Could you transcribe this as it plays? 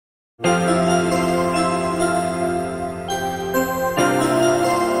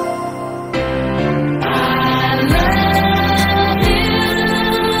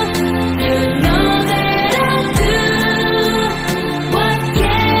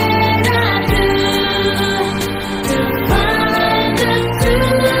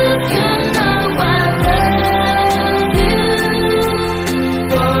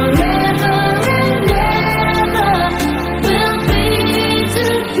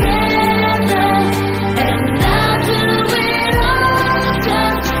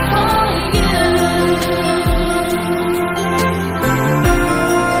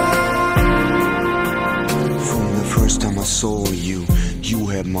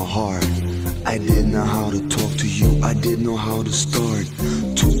My heart, I didn't know how to talk to you, I didn't know how to start.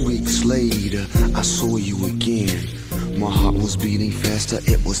 2 weeks later, I saw you again. My heart was beating faster,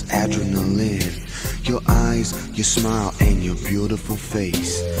 it was adrenaline. Your eyes, your smile, and your beautiful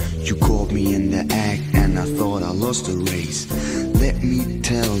face. You caught me in the act, and I thought I lost the race. Let me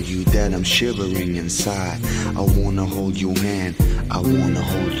tell you that I'm shivering inside. I wanna hold your hand, I wanna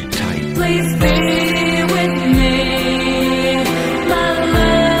hold you tight. Please be with me.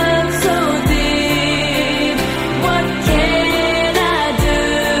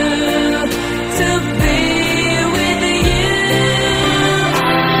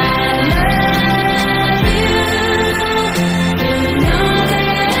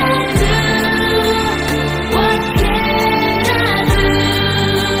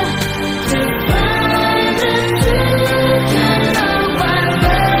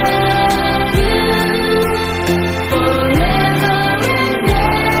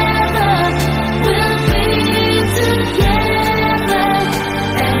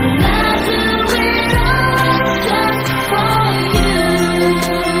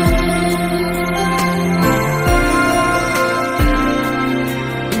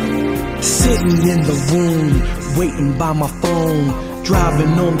 Sitting in the room, waiting by my phone,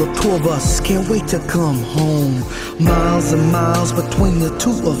 driving on the tour bus, can't wait to come home. Miles and miles between the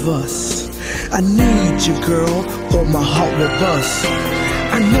two of us. I need you, girl, or my heart will bust.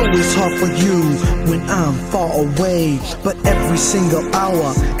 I know it's hard for you when I'm far away, but every single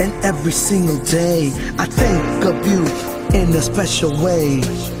hour and every single day I think of you in a special way.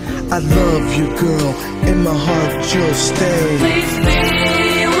 I love you, girl, in my heart you'll stay. Please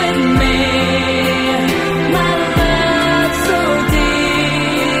be with me.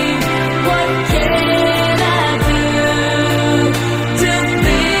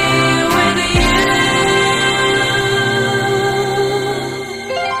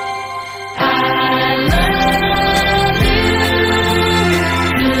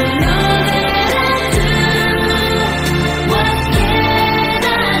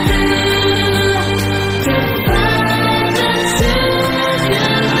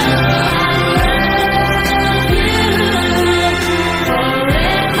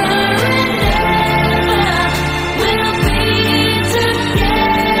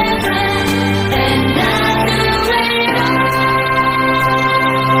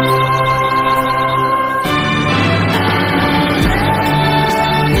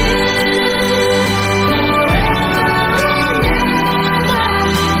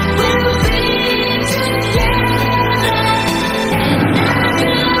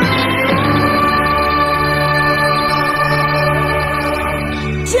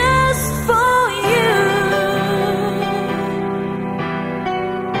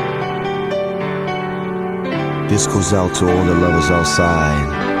 This goes out to all the lovers outside.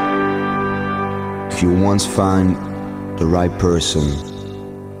 If you once find the right person,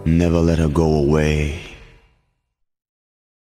 never let her go away.